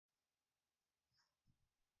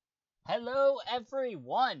Hello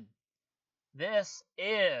everyone! This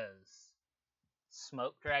is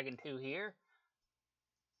Smoke Dragon 2 here.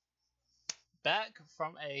 Back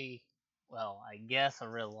from I guess a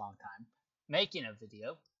real long time, making a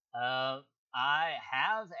video. I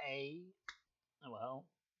have I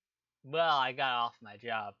got off my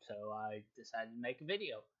job, so I decided to make a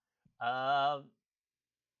video.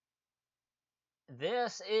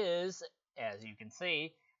 This is, as you can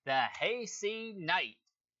see, the Hayseed Knight.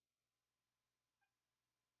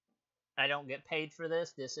 I don't get paid for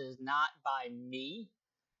this. This is not by me.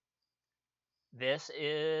 This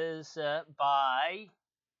is by...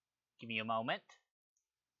 Give me a moment.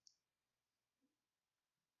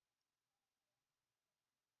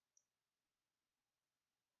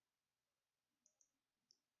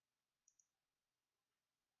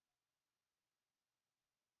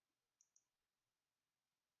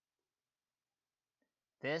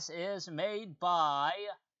 This is made by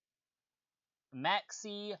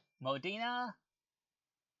Maxi Modena,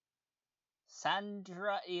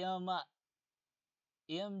 Sandra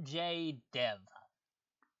MJ Dev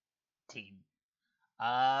team.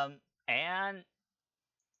 And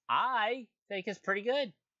I think it's pretty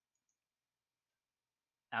good.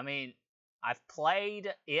 I mean, I've played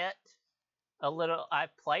it a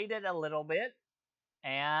little bit,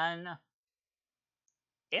 and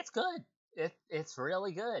it's good. It's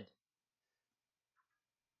really good.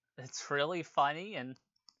 It's really funny and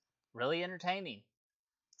really entertaining.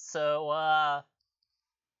 So,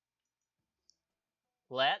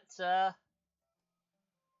 let's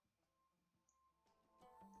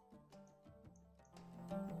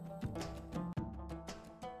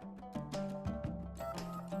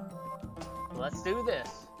do this,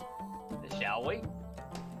 shall we?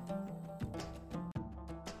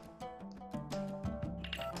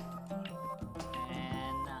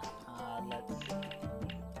 And let's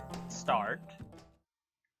start.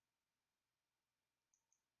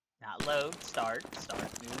 Not load, start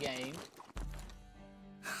new game.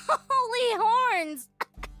 Holy horns!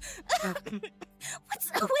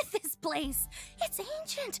 What's with this place? It's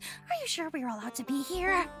ancient. Are you sure we're allowed to be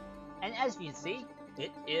here? And as you see,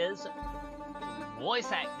 it is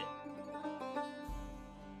voice acted.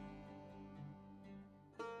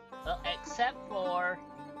 Well, except for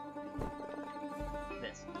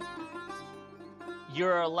this.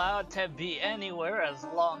 You're allowed to be anywhere as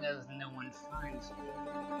long as no one finds you.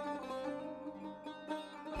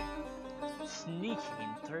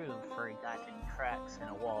 Sneaking through forgotten cracks in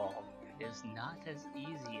a wall is not as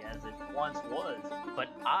easy as it once was, but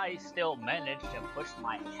I still managed to push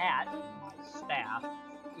my hat and my staff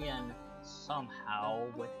in somehow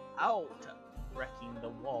without wrecking the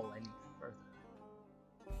wall any further.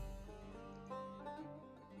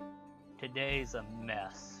 Today's a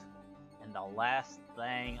mess, and the last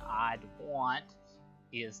thing I'd want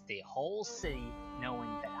is the whole city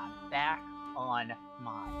knowing that I'm back on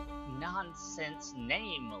my nonsense,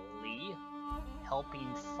 namely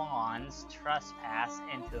helping fawns trespass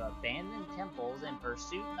into abandoned temples in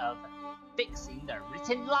pursuit of fixing the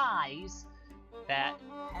written lies that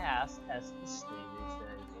pass as history these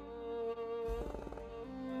days.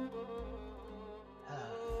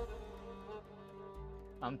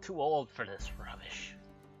 I'm too old for this rubbish.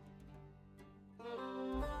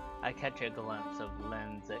 I catch a glimpse of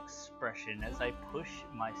Lynn's expression as I push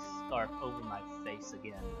my scarf over my face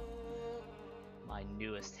again. My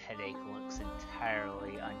newest headache looks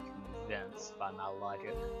entirely unconvinced by my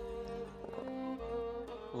logic.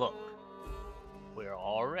 Look, we're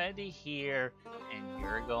already here, and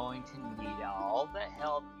you're going to need all the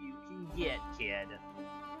help you can get, kid.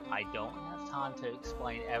 I don't have time to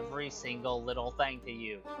explain every single little thing to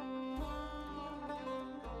you.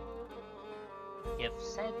 If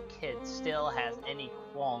said kid still has any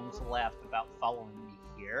qualms left about following me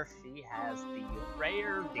here, she has the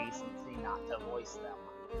rare decency not to voice them.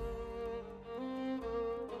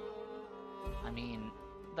 I mean,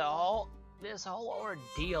 this whole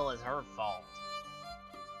ordeal is her fault.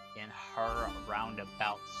 In her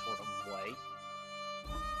roundabout sort of way.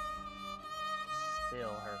 Still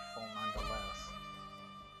her fault nonetheless.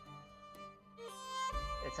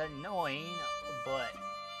 It's annoying, but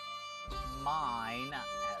mine,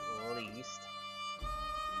 at least.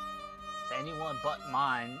 It's anyone's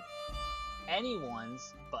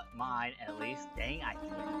but mine, at least. Dang, I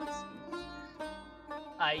can't see.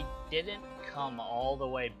 I didn't come all the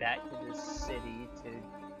way back to this city to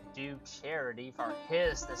do charity for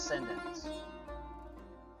his descendants.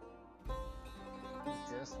 He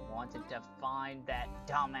just wanted to find that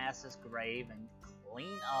dumbass's grave and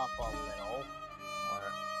clean up a little, or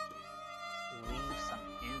leave some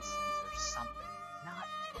incense or something. Not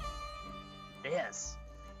is.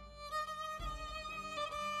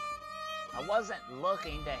 I wasn't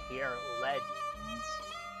looking to hear legends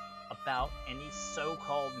about any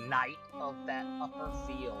so-called knight of that upper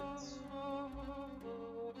fields.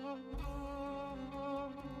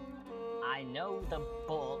 I know the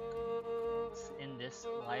books in this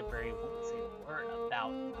library won't say a word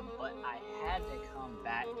about them, but I had to come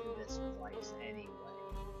back to this place anyway.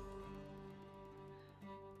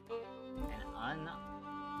 And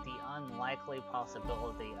the unlikely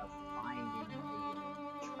possibility of finding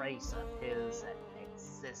a trace of his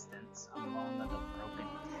existence among the broken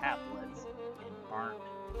tablets and burnt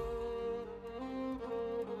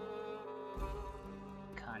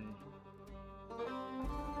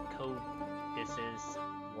codices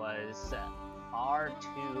was far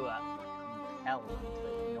too compelling to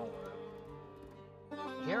ignore.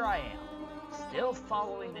 Here I am, still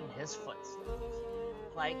following in his footsteps,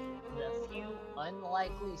 like the few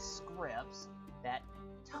unlikely scripts that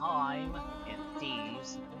time and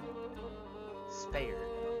thieves spared,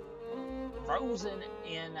 frozen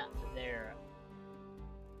in their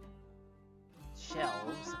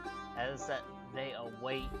shelves as they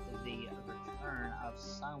await the return of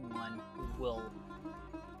someone who will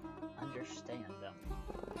understand them.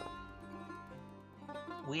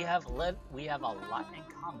 We have a lot in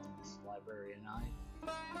common, this library and I.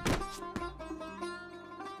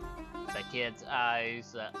 The kid's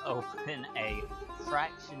eyes open a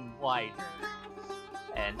fraction wider,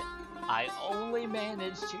 and I only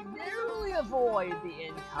managed to narrowly avoid the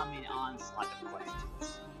incoming onslaught of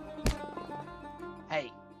questions.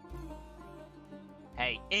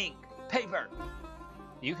 Hey, ink, paper!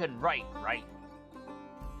 You can write, right?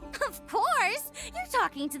 Of course! You're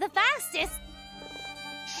talking to the fastest!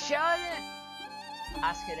 Shut it!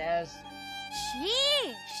 Ask it as.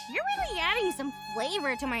 Sheesh, you're really adding some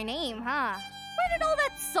flavor to my name, huh? Where did all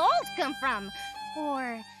that salt come from?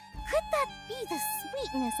 Or could that be the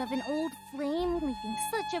sweetness of an old flame leaving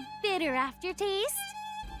such a bitter aftertaste?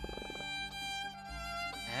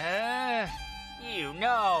 You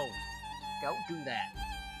know! Don't do that.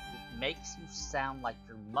 It makes you sound like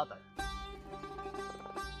your mother.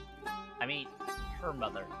 I mean, her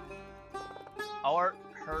mother. Or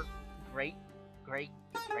her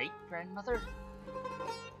great-great-great-grandmother?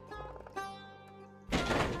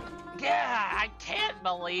 Yeah, I can't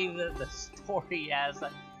believe that the story has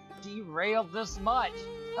derailed this much.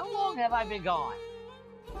 How long have I been gone?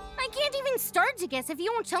 I can't even start to guess if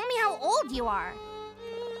you won't tell me how old you are.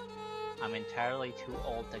 I'm entirely too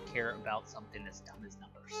old to care about something as dumb as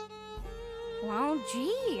numbers. Well,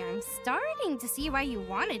 gee, I'm starting to see why you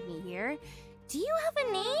wanted me here. Do you have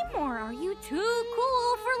a name, or are you too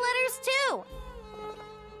cool for letters too?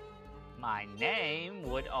 My name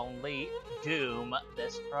would only doom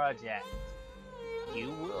this project.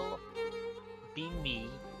 You will be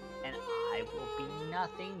me, and I will be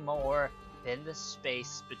nothing more than the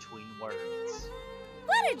space between words.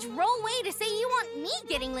 What a droll way to say you want me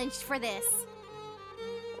getting lynched for this!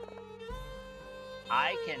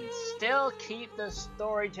 I can still keep the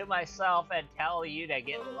story to myself and tell you to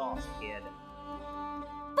get lost, kid.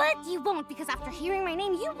 But you won't, because after hearing my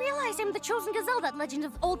name, you realize I'm the chosen gazelle that legend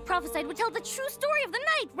of old prophesied would tell the true story of the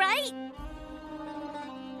night, right?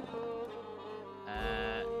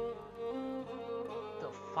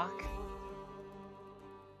 The fuck?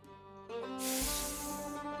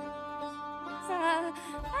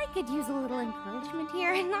 I could use a little encouragement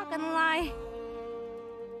here, not gonna lie.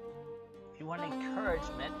 If you want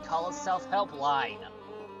encouragement, call a self-help line.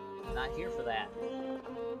 I'm not here for that.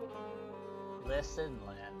 Listen,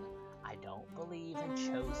 Lynn, I don't believe in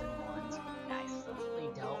chosen ones, and I certainly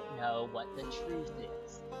don't know what the truth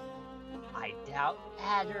is. I doubt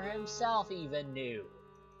Adder himself even knew.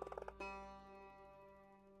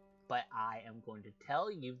 But I am going to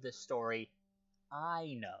tell you the story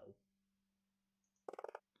I know.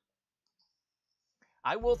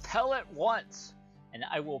 I will tell it once, and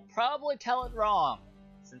I will probably tell it wrong,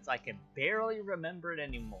 since I can barely remember it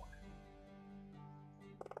anymore.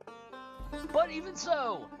 But even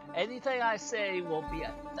so, anything I say will be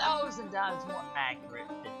 1,000 times more accurate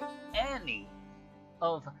than any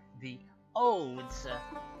of the odes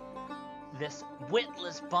this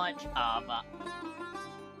witless bunch of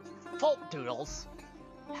folk doodles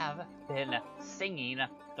have been singing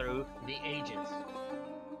through the ages.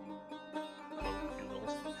 Folk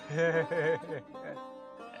doodles. Anyway,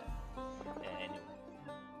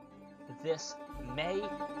 this may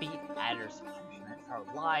be Adder's punishment for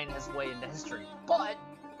lying his way into history, but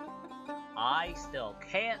I still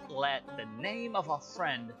can't let the name of a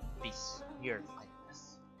friend be smeared like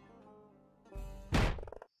this.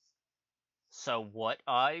 So what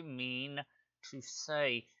I mean to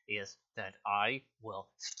say is that I will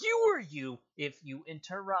skewer you if you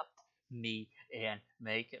interrupt me and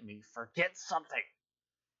make me forget something.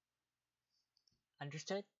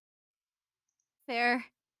 Understood? Fair.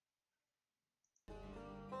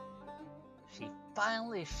 She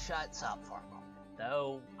finally shuts up for a moment,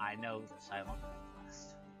 though I know the silent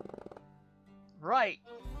request. Right,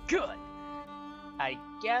 good. I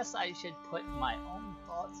guess I should put my own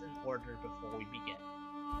thoughts in order before we begin.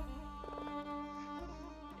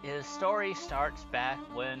 His story starts back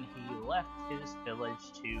when he left his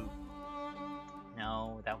village to...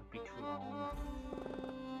 No, that would be too long.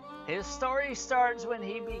 His story starts when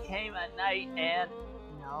he became a knight, and...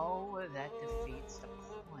 No, that defeats the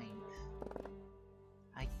point.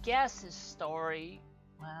 I guess his story...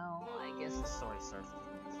 Well, I guess his story starts with...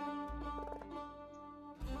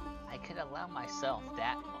 I could allow myself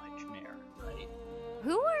that much, Mare, right?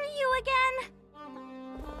 Who are you again?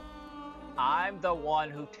 I'm the one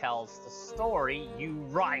who tells the story, you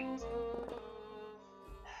write.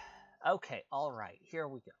 Okay, alright, here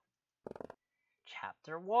we go.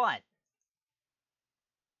 Chapter 1.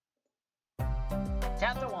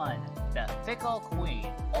 Chapter 1, The Fickle Queen.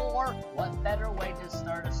 Or, what better way to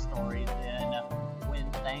start a story than when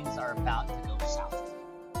things are about to go south?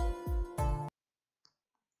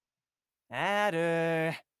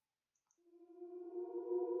 Adder.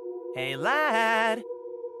 Hey, lad.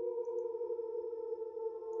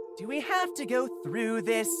 Do we have to go through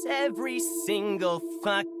this every single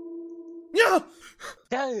fuck? No!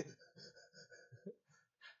 That's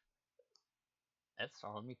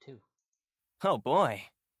all me too. Oh boy.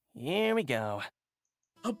 Here we go.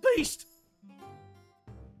 A beast!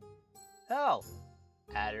 Oh.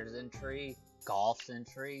 Adder's entry, Golf's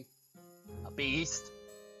entry, a beast.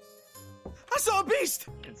 I saw a beast!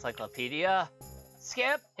 Encyclopedia.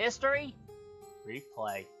 Skip. History.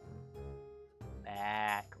 Replay.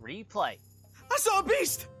 Back. Replay. I saw a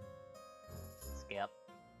beast! Skip.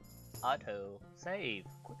 Auto. Save.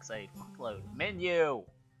 Quick save. Quick load. Menu.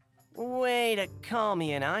 Way to call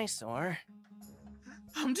me an eyesore.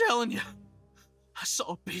 I'm telling you, I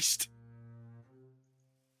saw a beast.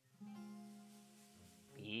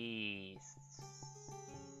 Beasts.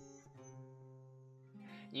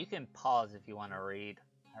 You can pause if you want to read.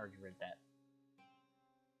 I already read that.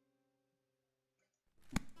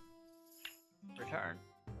 Return.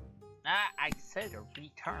 I said a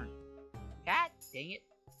return. God dang it.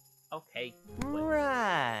 Okay.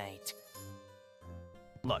 Right.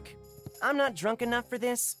 Look, I'm not drunk enough for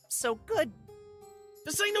this, so good.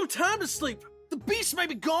 This ain't no time to sleep. The beast may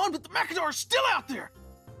be gone, but the Macadar is still out there.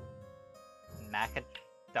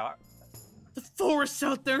 Macadar. The forest's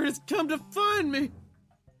out there and it's come to find me.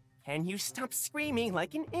 Can you stop screaming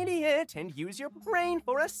like an idiot and use your brain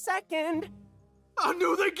for a second? I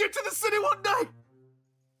knew they'd get to the city one day.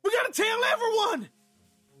 We gotta tell everyone.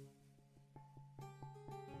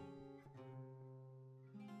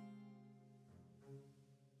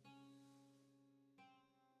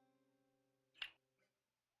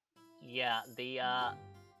 Yeah, the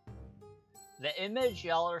image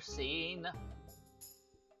y'all are seeing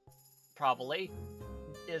probably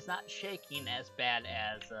is not shaking as bad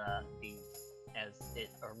as as it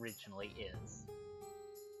originally is.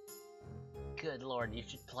 Good lord, you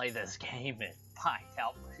should play this game and find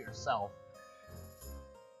out for yourself.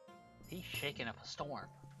 He's shaking up a storm.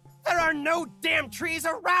 There are no damn trees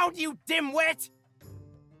around, you dimwit!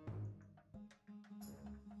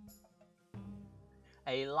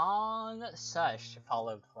 A long sush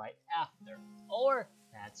followed right after. Or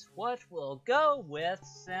that's what we'll go with,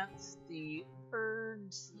 since the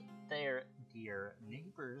birds their dear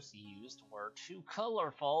neighbors used were too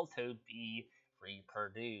colorful to be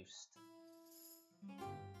reproduced.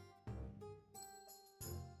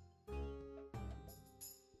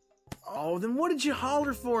 Oh, then what did you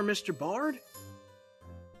holler for, Mr. Bard?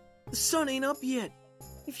 The sun ain't up yet.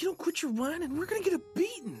 If you don't quit your whining, we're gonna get a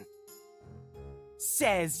beating.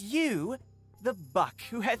 Says you, the buck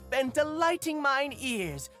who hath been delighting mine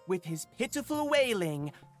ears with his pitiful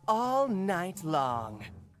wailing all night long.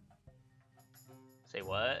 Say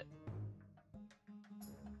what?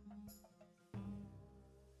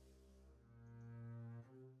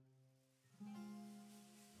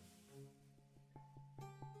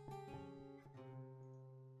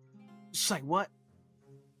 Say what?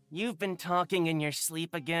 You've been talking in your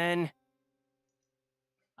sleep again.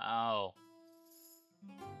 Oh.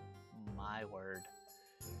 My word.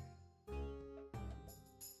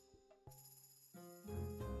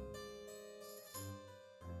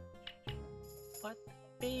 What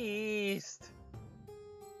beast?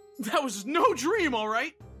 That was no dream, all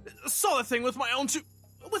right. Saw the thing with my own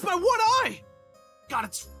with my one eye. got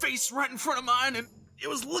its face right in front of mine, and it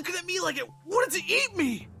was looking at me like it wanted to eat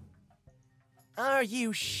me. Are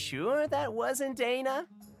you sure that wasn't Dana?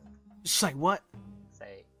 Say what?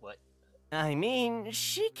 Say what? I mean,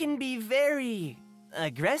 she can be very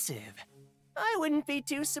aggressive. I wouldn't be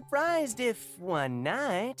too surprised if one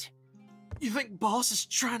night... You think Boss is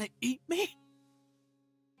trying to eat me?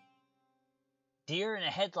 Deer in the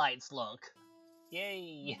headlights look.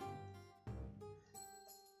 Yay!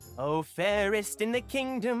 O fairest in the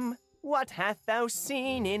kingdom, what hast thou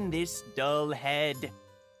seen in this dull head?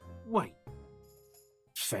 Wait.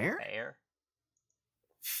 Fair? Fair.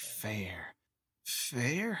 Fair.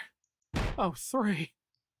 Fair? Oh, 3.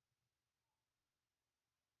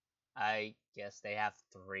 I guess they have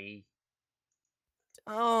 3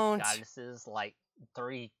 Don't. goddesses, like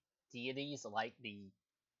 3 deities, like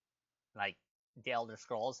the Elder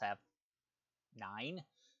Scrolls have 9.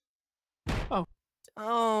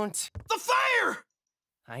 Don't. The fire!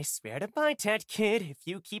 I swear to bite that kid, if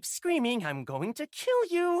you keep screaming, I'm going to kill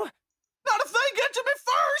you. Not if they get to me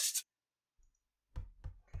first!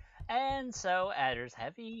 And so Adder's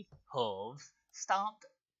heavy hooves stomped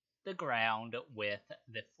the ground with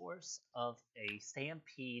the force of a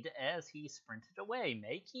stampede as he sprinted away,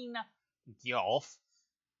 making Gilf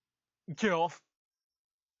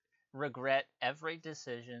regret every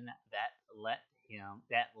decision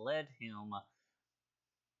that led him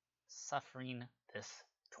suffering this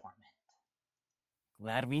torment.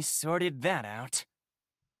 Glad we sorted that out.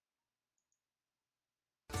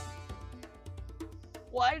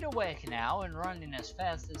 Wide awake now and running as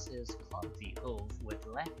fast as his clumsy hooves would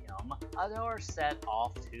let him, Ador set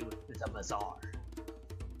off to the bazaar.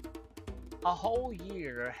 A whole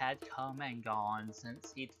year had come and gone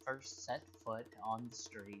since he'd first set foot on the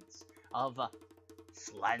streets of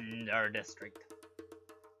Slender District,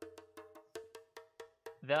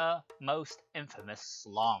 the most infamous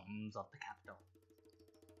slums of the capital.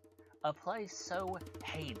 A place so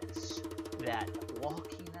heinous that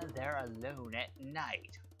walking there alone at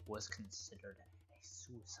night was considered a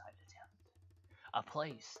suicide attempt. A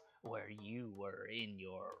place where you were in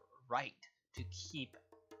your right to keep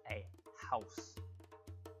a house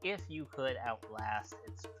if you could outlast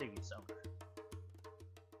its previous owner.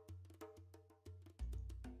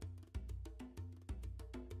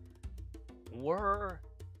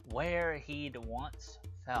 Where he'd once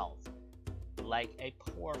felt like a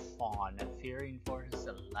poor fawn fearing for his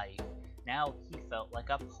life, now he felt like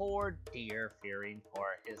a poor deer fearing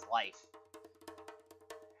for his life.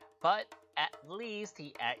 But at least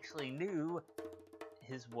he actually knew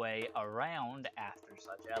his way around after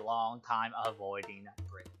such a long time avoiding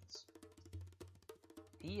brigands.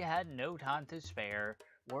 He had no time to spare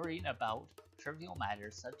worrying about trivial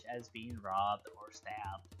matters such as being robbed or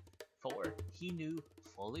stabbed, for he knew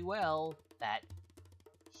fully well that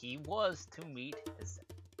he was to meet his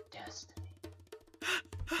destiny.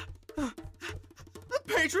 The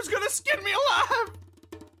patron's gonna skin me alive!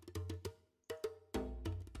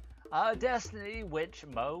 A destiny which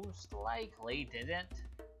most likely didn't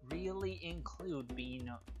really include being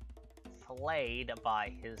flayed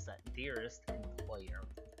by his dearest employer.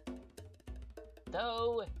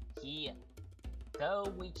 Though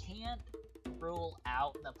we can't rule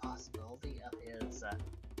out the possibility of his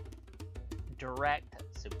direct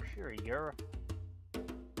superior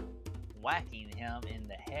whacking him in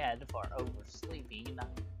the head for oversleeping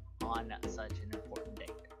on such an important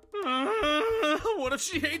date. What if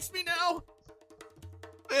she hates me now?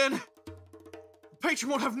 Then the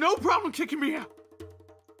patron won't have no problem kicking me out.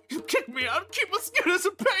 He'll kick me out and keep my skin as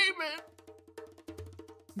a payment.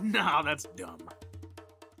 Nah, that's dumb.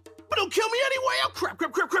 But he'll kill me anyway. Oh crap,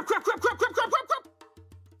 crap, crap, crap, crap, crap, crap, crap, crap, crap, crap.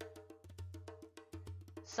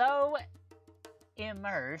 So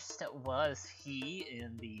immersed was he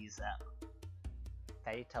in these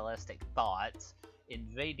fatalistic thoughts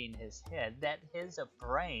invading his head that his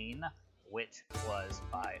brain, which was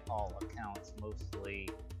by all accounts mostly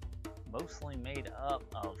made up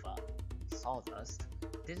of sawdust,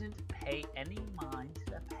 didn't pay any mind to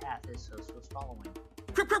the path his host was following.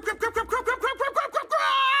 Crap, crap, crap, crap, crap, crap, crap, crap, crap, crap, crap, crap.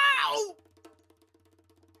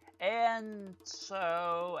 And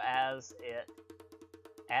so, as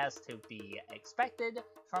to be expected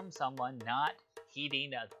from someone not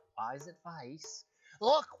heeding the wise advice,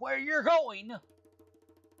 look where you're going!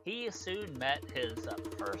 He soon met his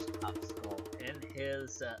first obstacle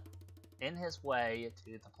in his way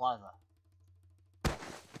to the plaza.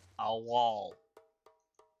 A wall.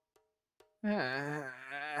 Oh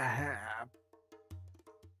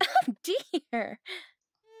dear.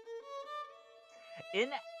 In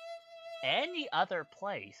any other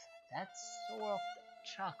place, that sort of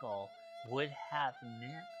chuckle would have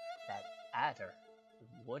meant that Adder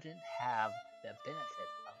wouldn't have the benefit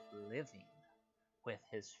of living with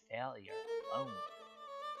his failure alone.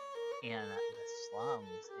 In the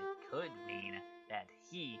slums, it could mean that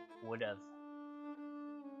he wouldn't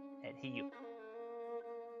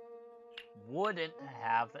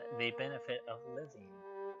have the benefit of living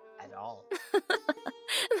at all.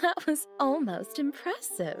 That was almost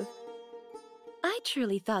impressive. I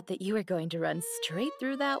truly thought that you were going to run straight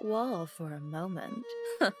through that wall for a moment.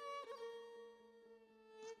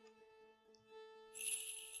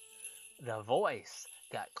 The voice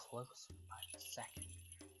got closer by the second,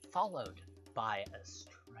 followed by a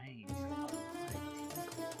strange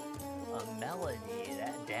tinkle, a melody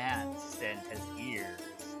that danced in his ears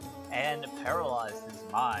and paralyzed his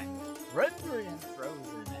mind, rendering him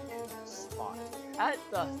frozen in the spot at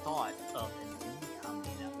the thought of an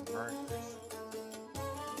incoming murder.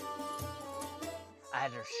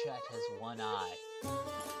 Adder shut his one eye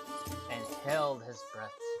and held his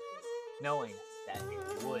breath, knowing that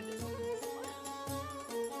it would be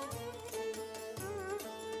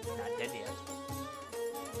not dead yet.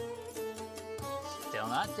 Still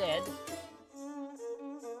not dead.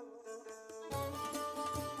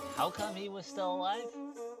 How come he was still alive?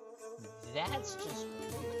 That's just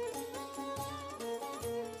weird.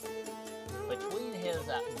 Between his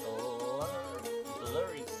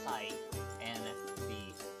blurry sight and the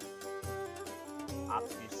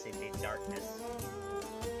obfuscated darkness,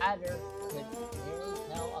 Adder could barely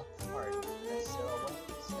tell apart the silhouette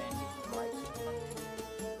standing right in front of him.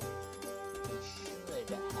 He should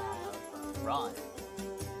have run,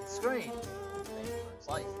 screamed, and begged for his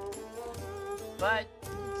life. But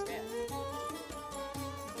instead, he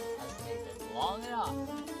hesitated long enough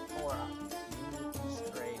for a few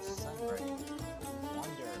stray sunrays to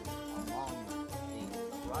wander along the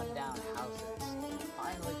rundown houses,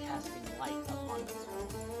 finally casting light upon his home.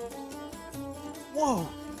 Whoa!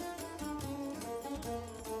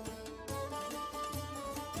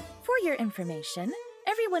 For your information,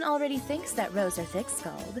 everyone already thinks that Rose are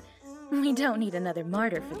thick-skulled. We don't need another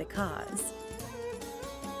martyr for the cause.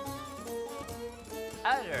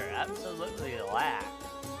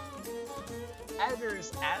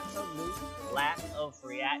 Adder's absolute lack of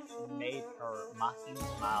reaction made her mocking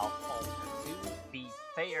smile falter. To be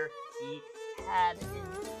fair, he had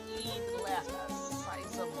indeed left a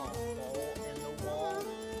sizable hole in the wall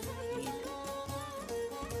he'd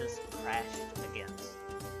just crashed against.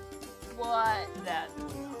 But that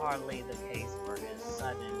was hardly the case for his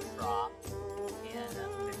sudden drop in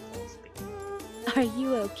mental speed. Are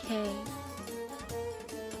you okay?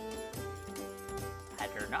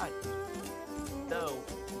 Adder nodded, though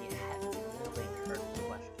he hadn't really heard the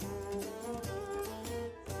question.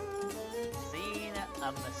 Seeing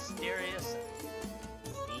a mysterious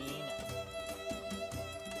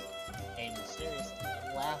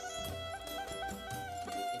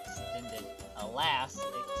lass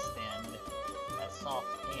extend a soft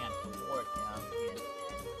hand toward him in an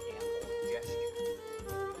ample gesture.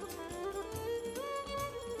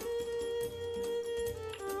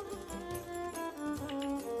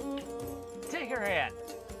 Take her hand.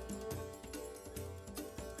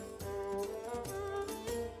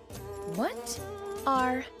 What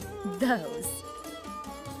are those?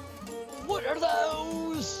 What are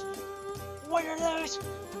those? What are those?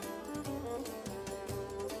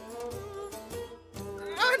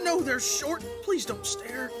 I know they're short. Please don't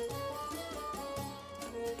stare.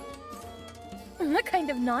 What kind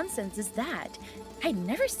of nonsense is that? I'd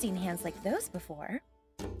never seen hands like those before.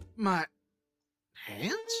 My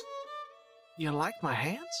hands? You like my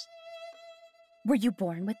hands? Were you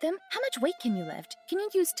born with them? How much weight can you lift? Can you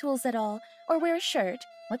use tools at all? Or wear a shirt?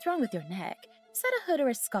 What's wrong with your neck? Is that a hood or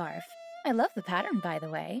a scarf? I love the pattern, by the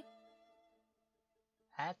way.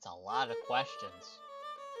 That's a lot of questions.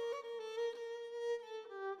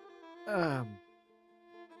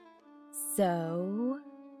 So?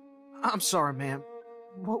 I'm sorry, ma'am.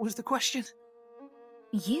 What was the question?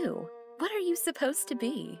 You. What are you supposed to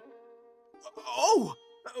be? Oh!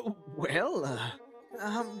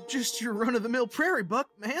 I'm just your run-of-the-mill prairie buck,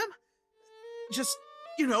 ma'am. Just,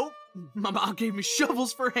 my mom gave me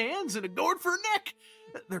shovels for hands and a gourd for a neck.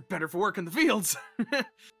 They're better for work in the fields.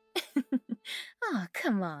 Oh,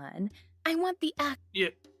 come on. I want the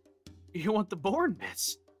You want the born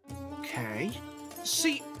mitts? Okay.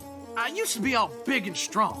 See, I used to be all big and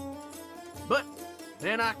strong. But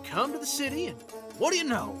then I come to the city and what do you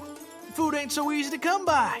know? Food ain't so easy to come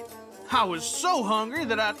by. I was so hungry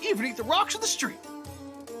that I'd even eat the rocks of the street.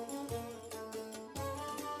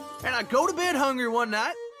 And I go to bed hungry one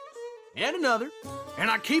night, and another, and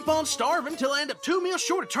I keep on starving till I end up 2 meals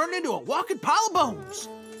short of turning into a walking pile of bones.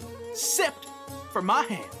 Except for my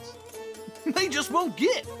hands. They just won't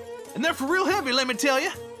get. And they're for real heavy, let me tell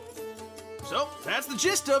you. So, that's the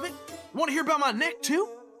gist of it. Want to hear about my neck, too?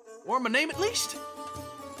 Or my name, at least?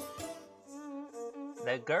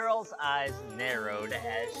 The girl's eyes narrowed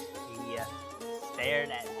as he stared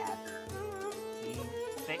at Adder. He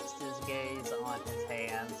fixed his gaze on his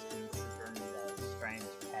hands, considering the strange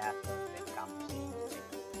path of the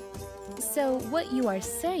conversation. So, what you are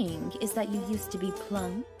saying is that you used to be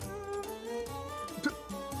plump?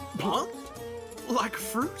 Plump? Like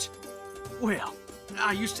fruit? Well,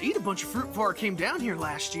 I used to eat a bunch of fruit before I came down here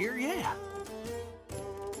last year, yeah.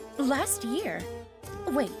 Last year?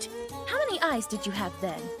 Wait, how many eyes did you have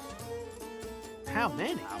then? How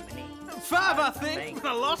many? How many? 5, I think.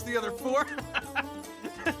 I lost the other 4.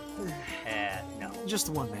 No. Just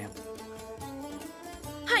the one, ma'am.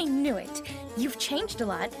 I knew it. You've changed a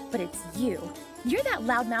lot, but it's you. You're that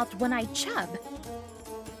loudmouthed one-eyed chub.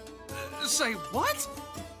 Say what?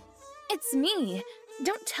 It's me.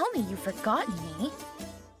 Don't tell me you've forgotten me.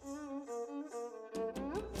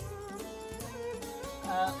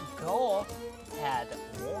 Goal had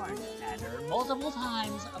warned Adder multiple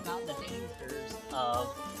times about the dangers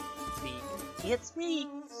of the "it's me"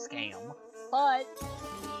 scam, but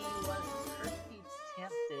he was pretty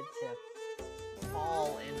tempted to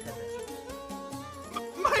fall into this.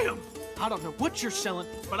 Ma'am! I don't know what you're selling,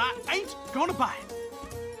 but I ain't gonna buy it.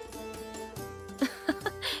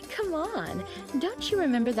 Come on. Don't you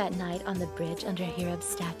remember that night on the bridge under Herob's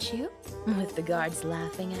statue? With the guards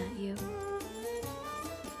laughing at you?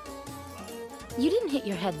 You didn't hit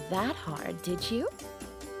your head that hard, did you?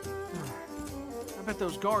 I bet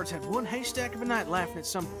those guards had one haystack of a night laughing at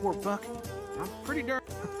some poor buck. I'm pretty darn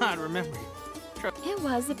I'd remember you. It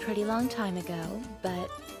was a pretty long time ago, but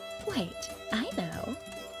wait, I know.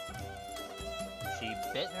 She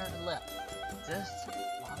bit her lip just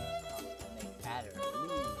long enough to make Adder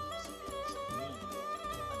lose his need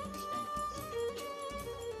to understand.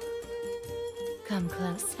 Come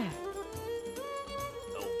closer.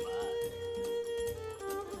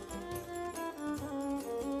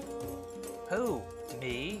 Who?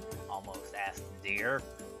 Me? Almost asked the deer.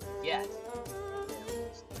 Yet, there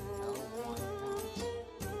was no one else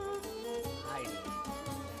hiding.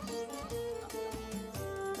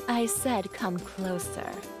 I said come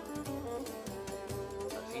closer.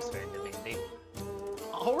 So she's very demanding.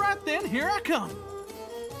 All right then, here I come.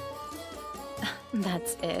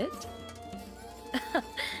 That's it?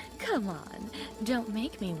 Come on, don't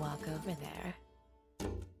make me walk over there.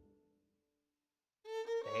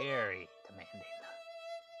 Very demanding.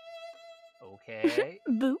 Okay.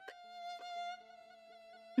 Boop.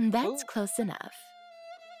 That's Boop. close enough.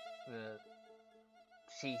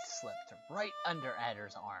 She slipped right under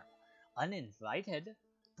Adder's arm. Uninvited,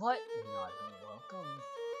 but not unwelcome.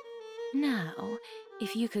 Now,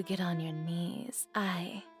 if you could get on your knees,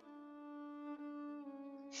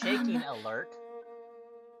 Shaking alert.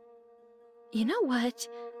 You know what?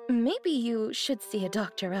 Maybe you should see a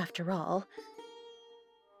doctor after all.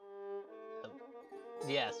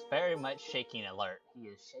 Yes, very much shaking alert. He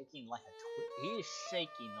is shaking like he is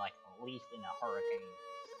shaking like a leaf in a hurricane.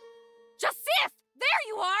 Joseph! There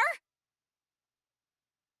you are!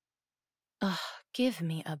 Ugh, give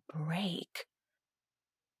me a break.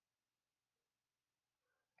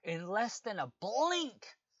 In less than a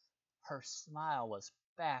blink, her smile was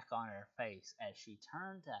back on her face as she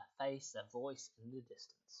turned to face the voice in the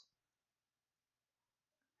distance.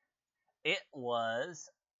 It was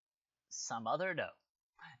some other doe,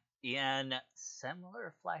 in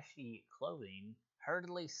similar flashy clothing,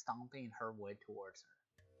 hurriedly stomping her way towards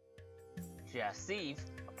her. Jacif,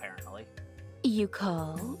 apparently. You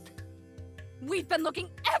called? We've been looking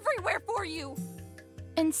everywhere for you!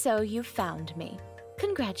 And so you found me.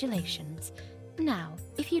 Congratulations. Now,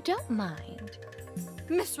 if you don't mind...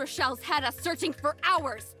 Miss Rochelle's had us searching for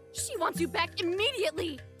hours! She wants you back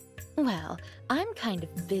immediately! Well, I'm kind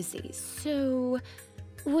of busy, so...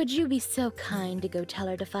 Would you be so kind to go tell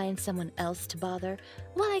her to find someone else to bother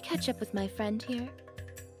while I catch up with my friend here?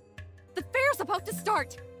 The fair's about to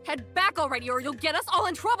start! Head back already or you'll get us all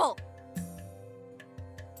in trouble!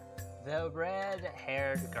 The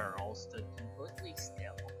red-haired girl stood completely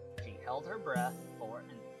still. She held her breath for an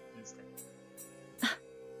instant.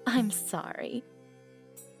 I'm sorry.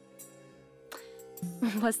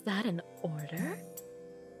 Was that an order?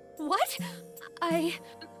 What?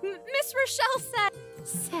 Miss Rochelle said...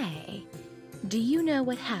 Say, do you know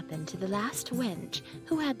what happened to the last wench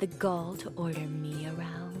who had the gall to order me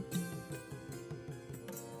around?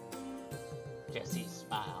 Jessie's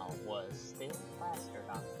smile was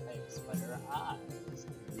eyes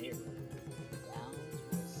nearly down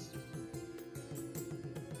to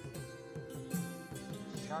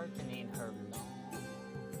a sharpening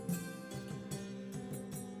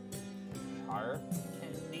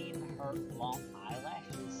her long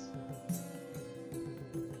eyelashes.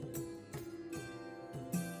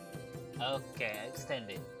 Okay,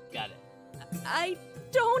 extended. Got it. I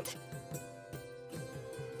don't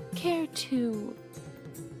care to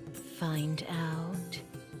find out.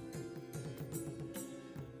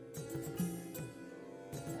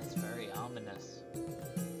 That's very ominous.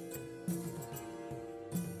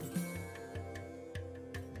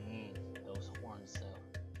 Those horns, though.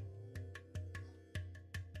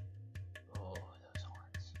 Oh, those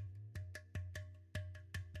horns.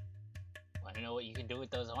 Want to know what you can do with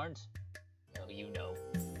those horns? Oh, you know.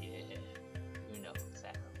 Yeah, you know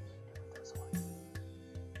exactly what you can do with those horns.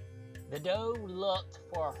 The doe looked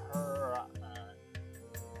for her.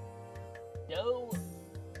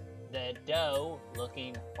 The doe,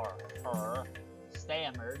 looking for her,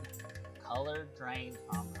 stammered. Color drained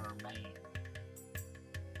from her mane.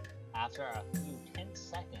 After a few tense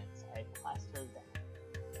seconds, I plastered down.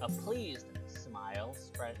 A pleased smile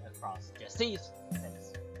spread across Jesse's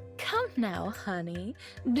face. Come now, honey.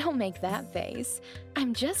 Don't make that face.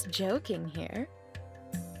 I'm just joking here.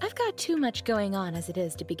 I've got too much going on as it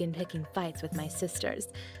is to begin picking fights with my sisters.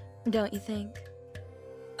 Don't you think?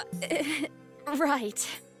 Right.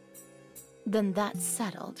 Then that's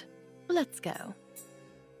settled. Let's go.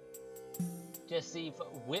 Jesse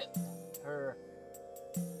whipped her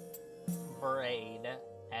braid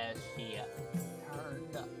as she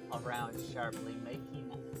turned around sharply, making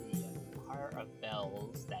the pair of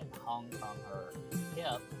bells that hung from her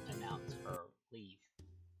hip announce her leave.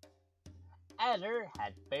 Adder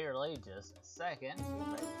had barely just a second to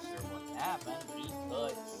register what happened. He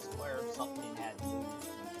could swear something had moved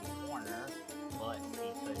in the corner, but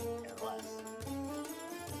he couldn't care less.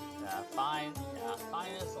 The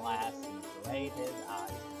finest lass he laid his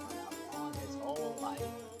eyes on his whole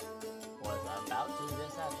life was about to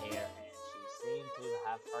disappear, and she seemed to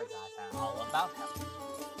have forgotten all about him.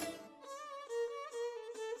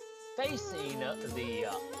 Facing the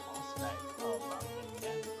prospect of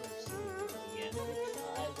immense pursuit again, he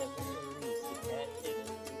tried at the very least to catch it in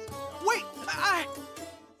his mouth. Wait!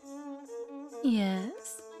 Yes?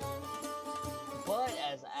 But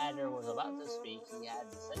as Adder was about to speak, he had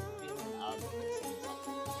the same feeling of missing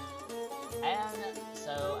something. And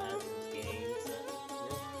so, as his gaze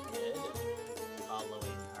drifted,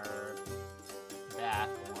 following her back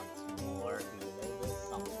once more, he noticed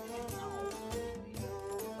something else moving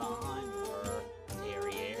behind her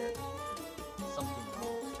derriere. Something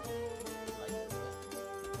wrong, like a whip,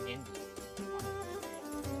 Indian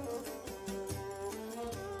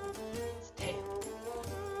on its tail.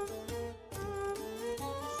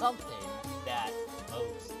 Something that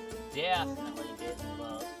most definitely didn't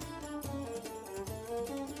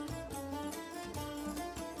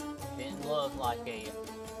look like a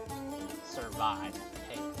survived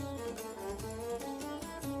tail.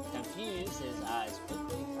 Confused, his eyes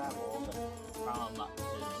quickly traveled from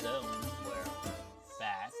the zone where her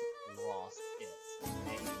back lost its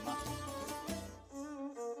name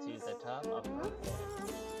to the top of her head.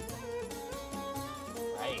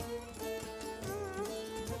 Right.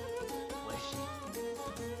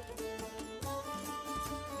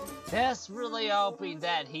 Desperately hoping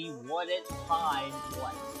that he wouldn't find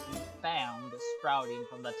what he found sprouting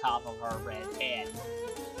from the top of her red head.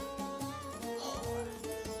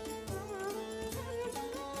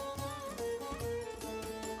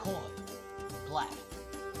 Corn, black,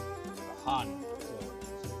 the hun,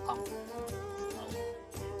 pumpkin,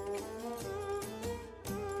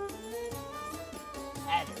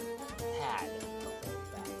 Adder had the whole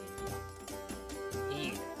back.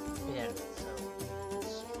 He'd been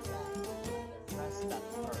the rest of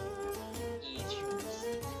her ears.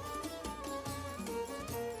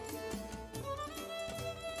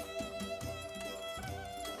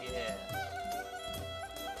 Yes.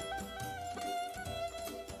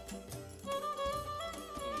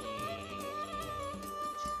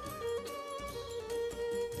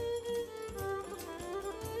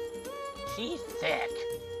 She's thick.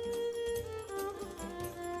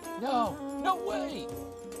 No, no way!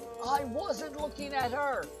 I wasn't looking at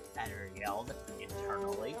her! Adder yelled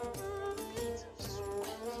internally. Beads of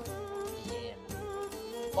sweat began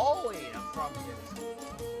falling from his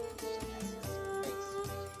face.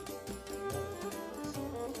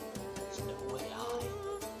 There's no way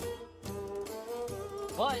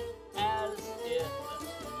But as if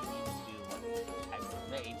to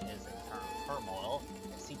aggravate his internal turmoil,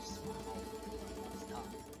 as he smiled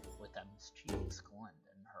with a mischievous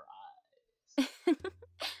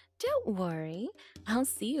Don't worry. I'll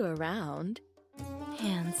see you around.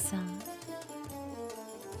 Handsome.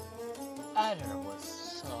 Adder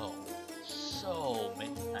was so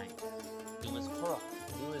many things. He was crook,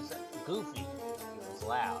 he was goofy, he was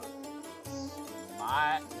loud.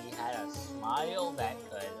 He had a smile that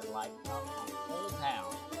could light up a whole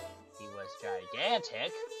town. He was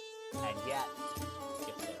gigantic, and yet,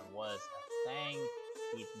 if there was a thing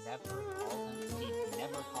he'd never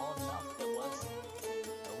call himself, it was,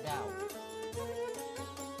 no doubt,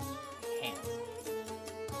 handsome.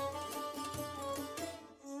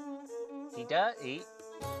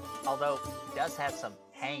 Although he does have some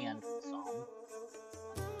handsome.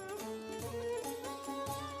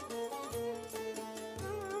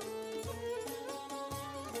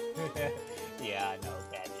 Yeah, I know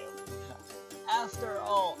that joke. After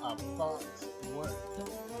all, a buck's worth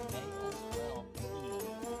may as well be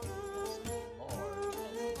as large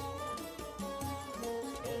as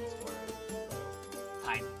his were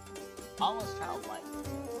tiny, almost childlike.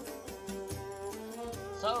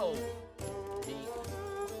 So, the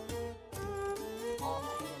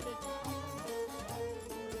offhanded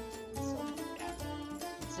compliment that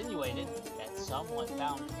insinuated that someone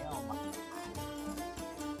found him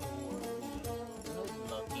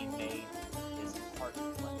good-looking made his heart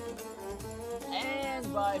flutter.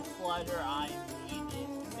 And by flutter, I mean it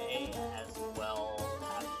may as well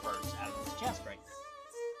have burst out of his chest right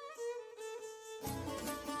now.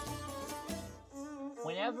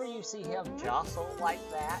 Whenever you see him jostle like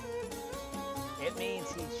that, it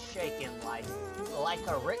means he's shaking like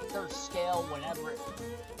a Richter scale whenever it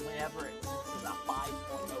senses a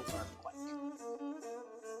 5.0 earthquake.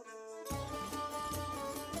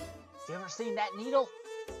 You ever seen that needle?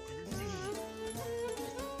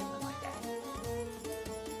 Like that.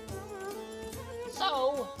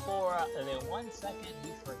 So, for the 1 second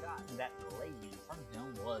he forgot that the lady in front of him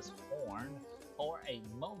was horned. For a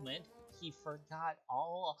moment, he forgot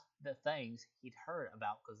all the things he'd heard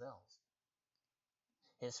about gazelles.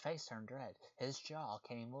 His face turned red. His jaw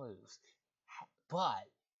came loose. But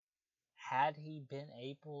had he been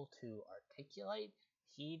able to articulate,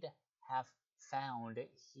 he'd have found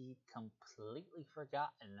he'd completely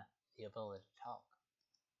forgotten the ability to talk.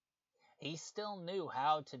 He still knew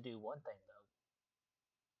how to do one thing,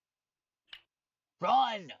 though.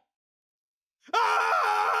 Run!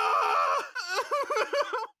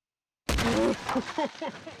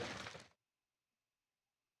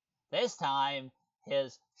 This time,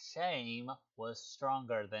 his shame was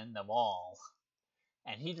stronger than the wall,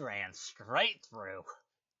 and he ran straight through.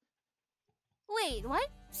 Wait, what?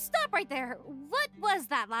 Stop right there. What was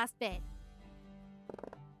that last bit?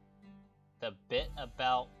 The bit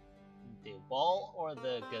about the wall or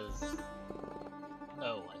the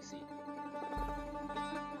Oh, I see.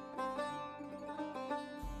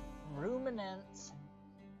 Ruminants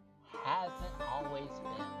haven't always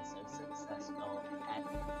been so successful at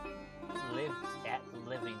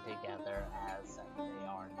living together as they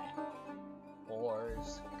are now.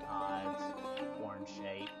 Wars, gods, corn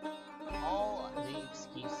shape, all the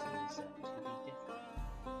excuses to be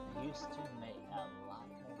different used to make a lot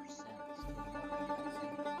more sense to me.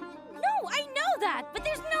 No, I know that, but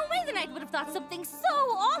there's no way the knight would have thought something so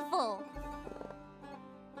awful.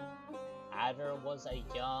 Adder was a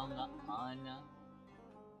young,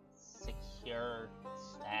 unsecure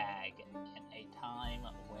stag in a time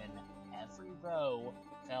when every roe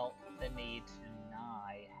felt the need to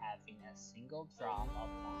deny having a single drop of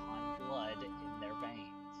Bahan blood in their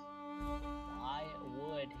veins. Why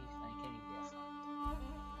would he think any different?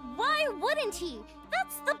 Why wouldn't he?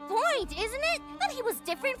 That's the point, isn't it? That he was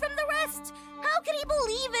different from the rest. How could he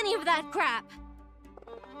believe any of that crap?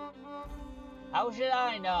 How should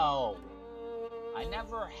I know? I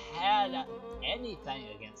never had anything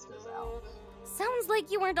against gazelles. Sounds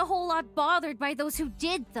like you weren't a whole lot bothered by those who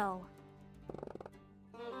did, though.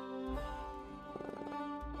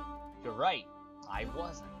 You're right, I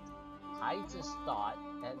wasn't. I just thought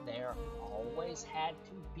that there always had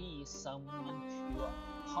to be someone to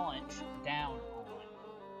punch down on.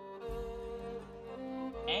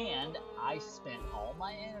 And I spent all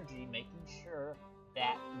my energy making sure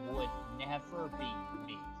that would never be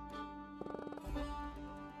me.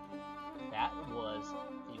 That was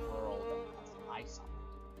the world of my son,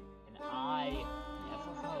 and I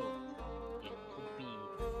never hoped it could be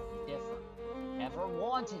different, never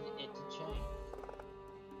wanted it to change.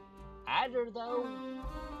 Adder, though,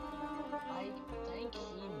 I think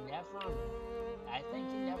he never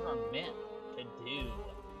meant to do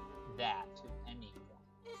that to anyone.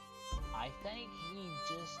 I think he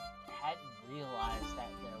just hadn't realized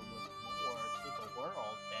that there was more to the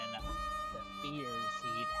world than the fears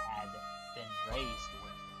he'd had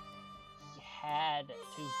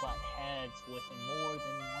butt heads with more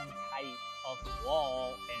than one type of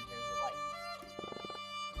wall in his life.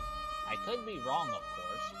 I could be wrong, of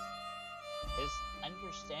course. His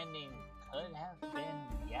understanding could have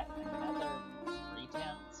been yet another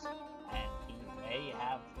pretense, and he may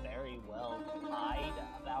have very well lied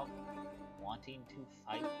about wanting to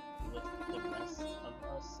fight with the rest of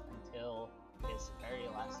us until his very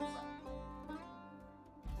last breath.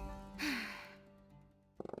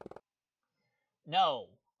 No,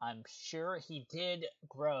 I'm sure he did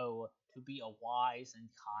grow to be a wise and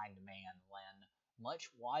kind man, Len. Much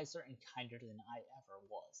wiser and kinder than I ever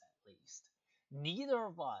was, at least. Neither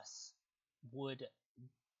of us would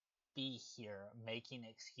be here making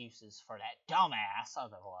excuses for that dumbass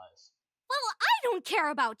otherwise. Well, I don't care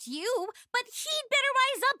about you, but he'd better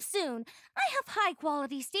rise up soon. I have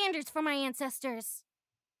high-quality standards for my ancestors.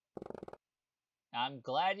 I'm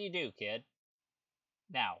glad you do, kid.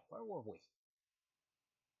 Now, where were we?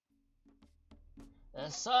 The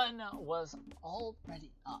sun was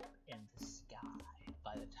already up in the sky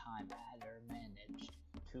by the time Adder managed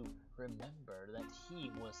to remember that he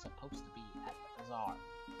was supposed to be at the bazaar.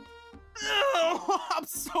 Oh, I'm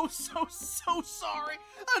so sorry.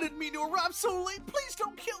 I didn't mean to arrive so late. Please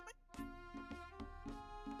don't kill me.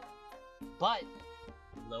 But,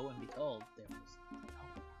 lo and behold, there was no one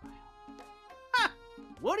around. Ha!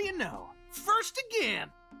 What do you know? First again.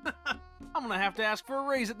 I'm gonna have to ask for a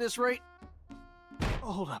raise at this rate.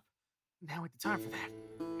 Oh, hold up. Now ain't the time for that.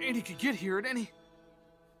 Andy could get here at any...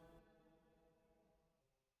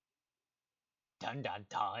 Dun dun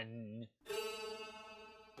dun.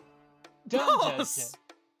 Dun dun dun. Boss!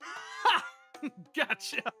 Ha!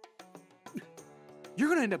 Gotcha. You're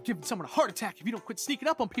gonna end up giving someone a heart attack if you don't quit sneaking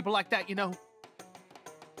up on people like that, you know.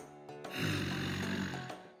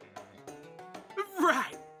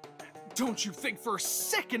 Right. Don't you think for a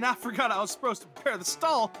second I forgot I was supposed to prepare the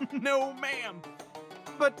stall. No, ma'am.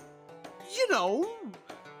 But, you know,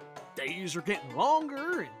 days are getting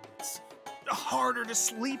longer, and it's harder to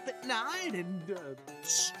sleep at night, and the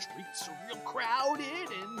streets are real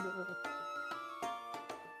crowded, and...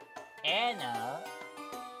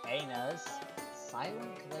 Anna's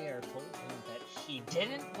silent glare told him that she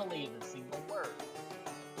didn't believe a single word,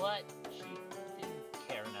 but she didn't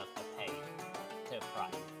care enough to pay to pry.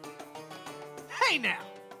 Hey now!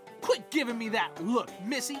 Quit giving me that look,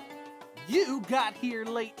 Missy! You got here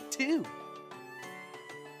late, too.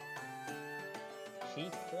 She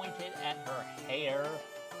pointed at her hair,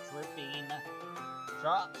 dripping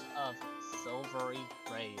drops of silvery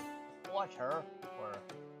gray water were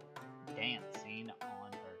dancing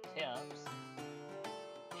on her tips,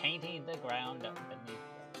 painting the ground beneath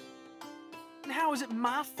them. And how is it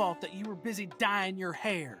my fault that you were busy dyeing your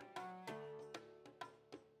hair?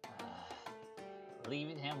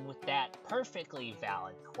 Leaving him with that perfectly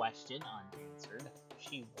valid question unanswered,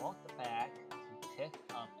 she walked back to pick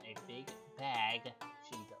up a big bag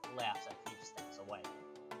she'd left a few steps away.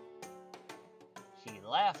 She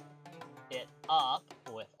left it up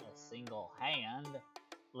with a single hand,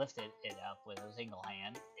 lifted it up with a single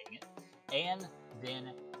hand, dang it, and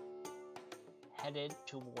then headed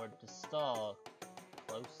toward the stall,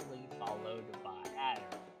 closely followed by Adder.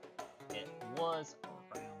 It was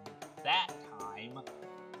around that time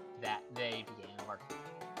that they began working.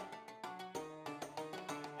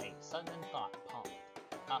 A sudden thought popped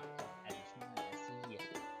up at his mind as he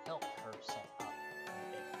helped her set up a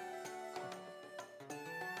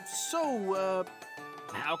bit. So,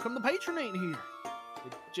 how come the patron ain't here?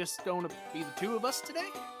 It just gonna be the two of us today?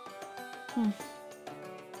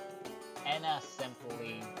 Anna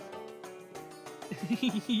simply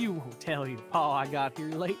You won't tell your pa I got here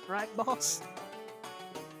late, right, boss?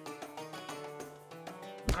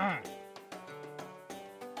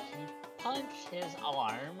 She punched his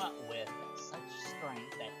arm with such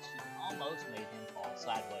strength that she almost made him fall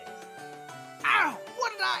sideways. Ow!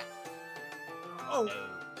 What did I... Oh. No.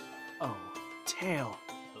 Oh, tail.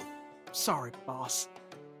 Ooh. Sorry, boss.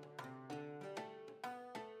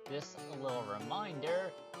 This little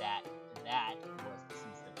reminder that was the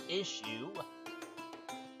sensitive issue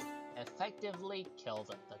effectively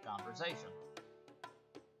killed the conversation.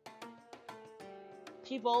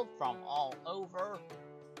 People from all over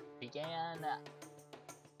began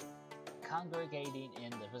congregating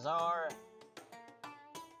in the bazaar,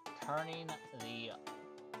 turning the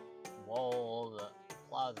walled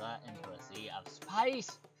plaza into a sea of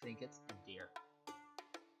spice, trinkets, and deer.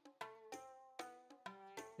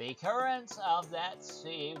 The currents of that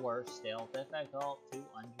sea were still difficult to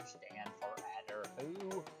understand for Adder,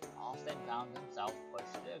 who often found himself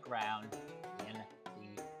pushed to the ground in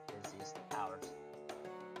the busiest hours.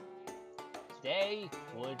 day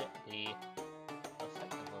would be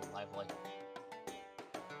effectively lively.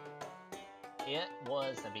 It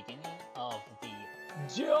was the beginning of the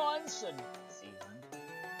Johnson season,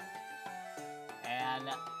 and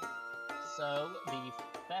so the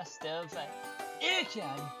festive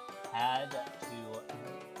Iken had to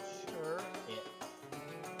make sure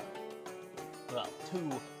to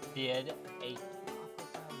bid a proper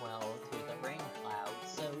farewell to the rain cloud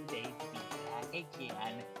so they'd be back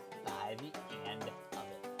again by the end of it.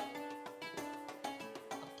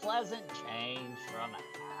 A pleasant change from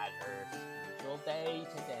Adder's usual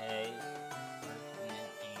day-to-day working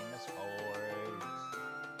in Amos Forge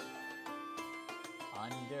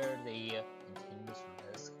under the continuous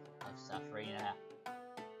risk of suffering a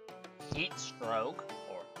heat stroke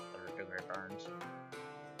or third-degree burns.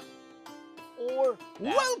 Or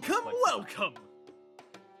Welcome!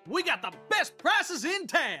 We got the best prices in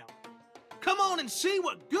town! Come on and see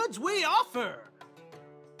what goods we offer!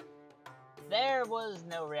 There was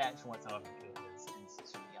no reaction whatsoever to his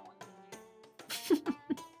incessant yelling.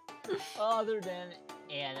 Other than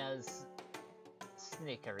Anna's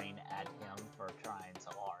snickering at him for trying so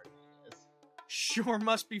hard. Sure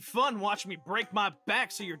must be fun watching me break my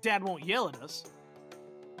back so your dad won't yell at us.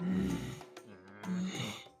 Alright.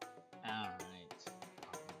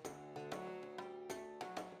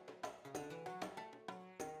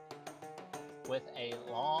 With a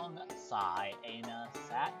long sigh, Anna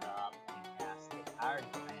sat up and cast a tired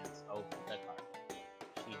glance over the carpet.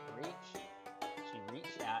 She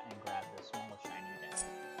reached out and grabbed the small shiny dagger.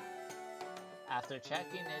 After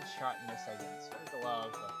checking its sharpness against her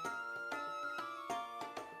glove,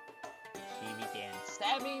 she began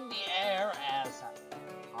stabbing the air as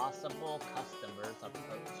possible customers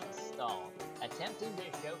approached the stall, attempting to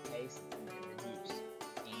showcase the juice.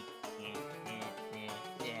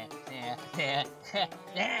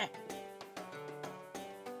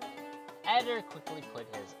 Adder quickly put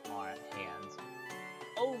his hands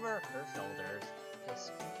over her shoulders,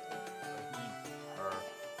 discreetly bringing her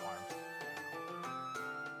arms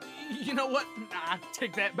down. You know what? Nah,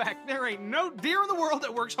 take that back. There ain't no deer in the world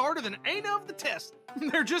that works harder than Ana of the Test.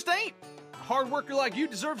 There just ain't. A hard worker like you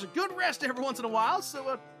deserves a good rest every once in a while,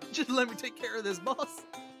 so just let me take care of this, boss.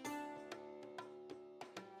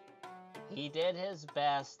 He did his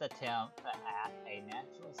best attempt at a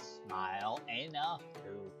natural smile. Ana,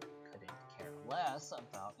 who couldn't care less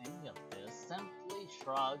about any of this, simply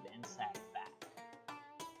shrugged and sat back,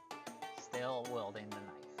 still wielding the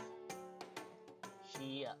knife.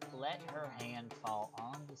 She let her hand fall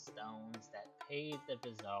on the stones that paved the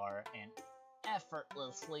bazaar and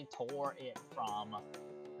effortlessly tore it from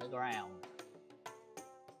the ground,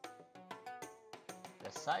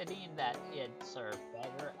 deciding that it served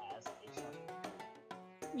better as a shovel.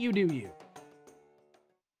 You do you.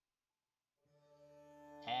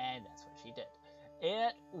 And that's what she did.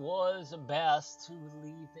 It was best to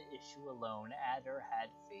leave the issue alone. Adder had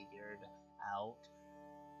figured out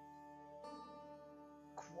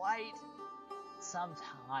quite some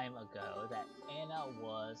time ago that Ana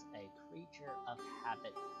was a creature of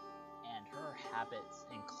habit, and her habits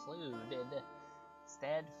included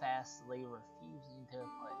steadfastly refusing to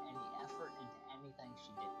put any effort into anything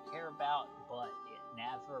she didn't care about, but it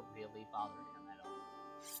never really bothered him at all.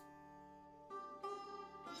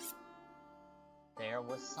 There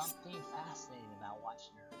was something fascinating about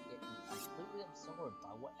watching her getting completely absorbed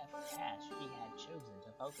by whatever task she had chosen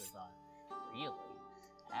to focus on. Really,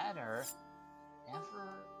 Adder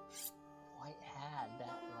never quite had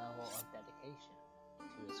that level of dedication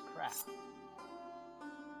to his craft.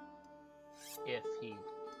 If he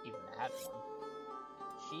even had one.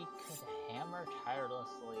 She could hammer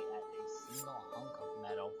tirelessly at a single hunk of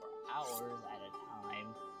metal for hours at a time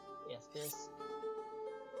if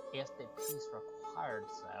the piece required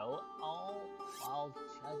so, all while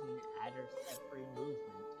judging Adder's every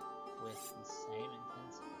movement with the same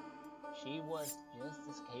intensity. She was just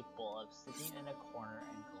as capable of sitting in a corner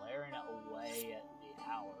and glaring away at the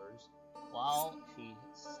hours while she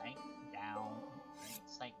sank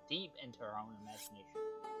deep into her own imagination.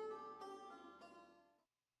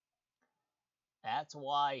 That's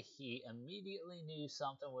why he immediately knew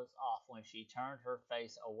something was off when she turned her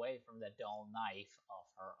face away from the dull knife of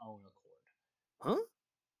her own accord. Huh?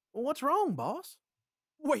 What's wrong, boss?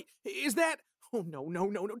 Wait, is that... Oh, no.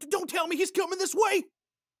 Don't tell me he's coming this way!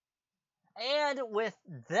 And with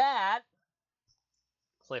that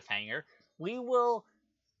cliffhanger, we will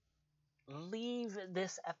leave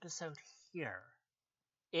this episode here.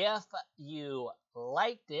 If you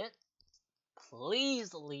liked it,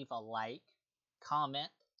 please leave a like, comment,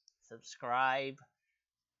 subscribe,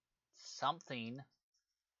 something.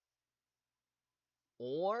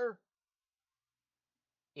 Or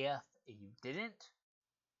if you didn't,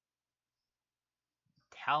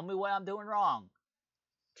 tell me what I'm doing wrong.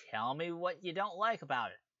 Tell me what you don't like about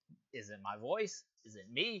it. Is it my voice? Is it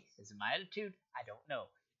me? Is it my attitude? I don't know.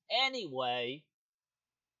 Anyway,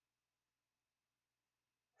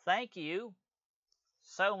 thank you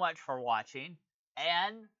so much for watching.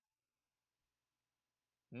 And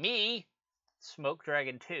me, Smoke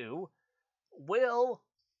Dragon 2, will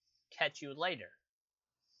catch you later.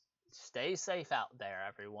 Stay safe out there,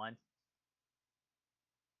 everyone.